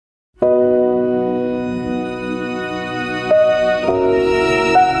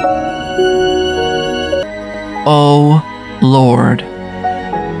Lord,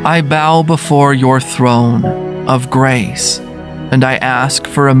 I bow before your throne of grace, and I ask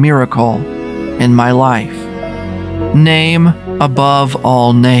for a miracle in my life. Name above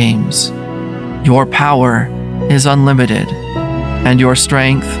all names. Your power is unlimited, and your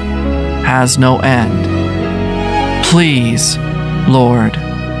strength has no end. Please, Lord,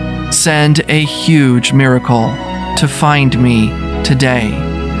 send a huge miracle to find me today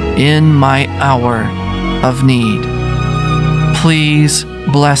in my hour of need. Please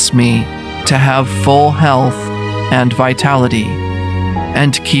bless me to have full health and vitality,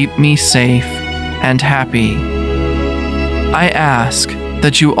 and keep me safe and happy. I ask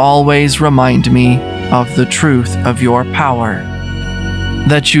that you always remind me of the truth of your power,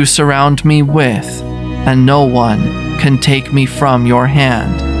 that you surround me with, and no one can take me from your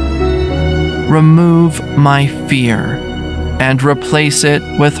hand. Remove my fear and replace it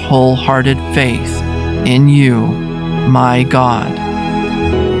with wholehearted faith in you, my God.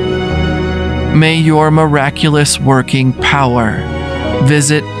 May your miraculous working power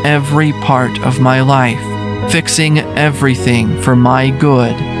visit every part of my life, fixing everything for my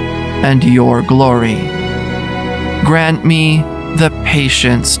good and your glory. Grant me the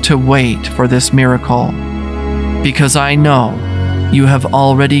patience to wait for this miracle, because I know you have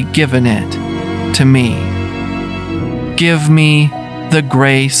already given it to me. Give me the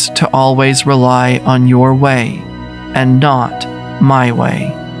grace to always rely on your way and not my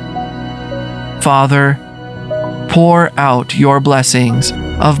way. Father, pour out your blessings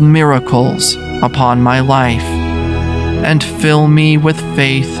of miracles upon my life and fill me with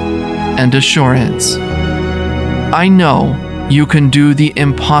faith and assurance. I know you can do the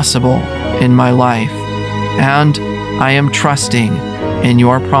impossible in my life, and I am trusting in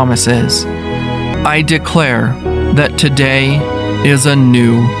your promises. I declare that today is a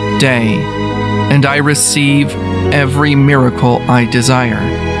new day, and I receive every miracle I desire.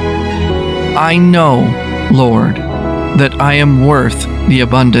 I know, Lord, that I am worth the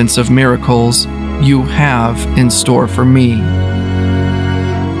abundance of miracles you have in store for me.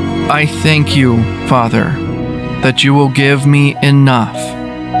 I thank you, Father, that you will give me enough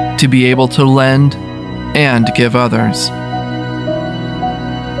to be able to lend and give others.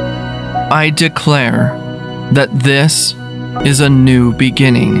 I declare that this is a new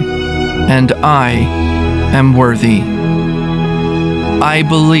beginning, and I am worthy. I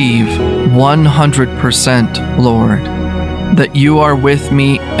believe 100%, Lord, that you are with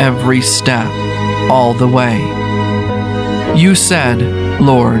me every step, all the way. You said,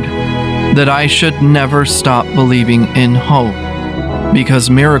 Lord, that I should never stop believing in hope, because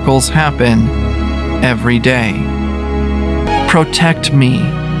miracles happen every day. Protect me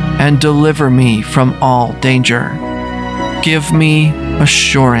and deliver me from all danger. Give me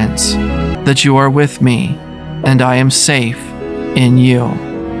assurance that you are with me and I am safe in you.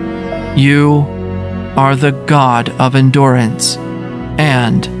 You are the God of endurance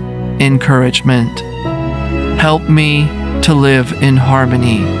and encouragement. Help me to live in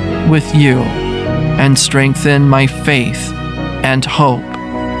harmony with you and strengthen my faith and hope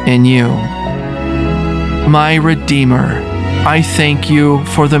in you. My Redeemer, I thank you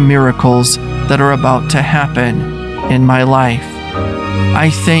for the miracles that are about to happen in my life. I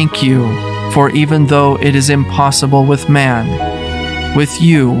thank you for even though it is impossible with man, with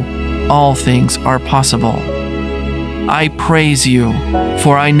you all things are possible. I praise you,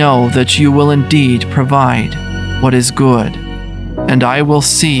 for I know that you will indeed provide what is good, and I will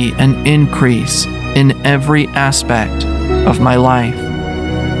see an increase in every aspect of my life.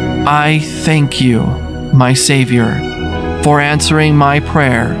 I thank you, my Savior, for answering my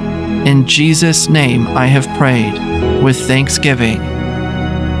prayer. In Jesus' name I have prayed with thanksgiving.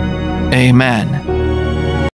 Amen.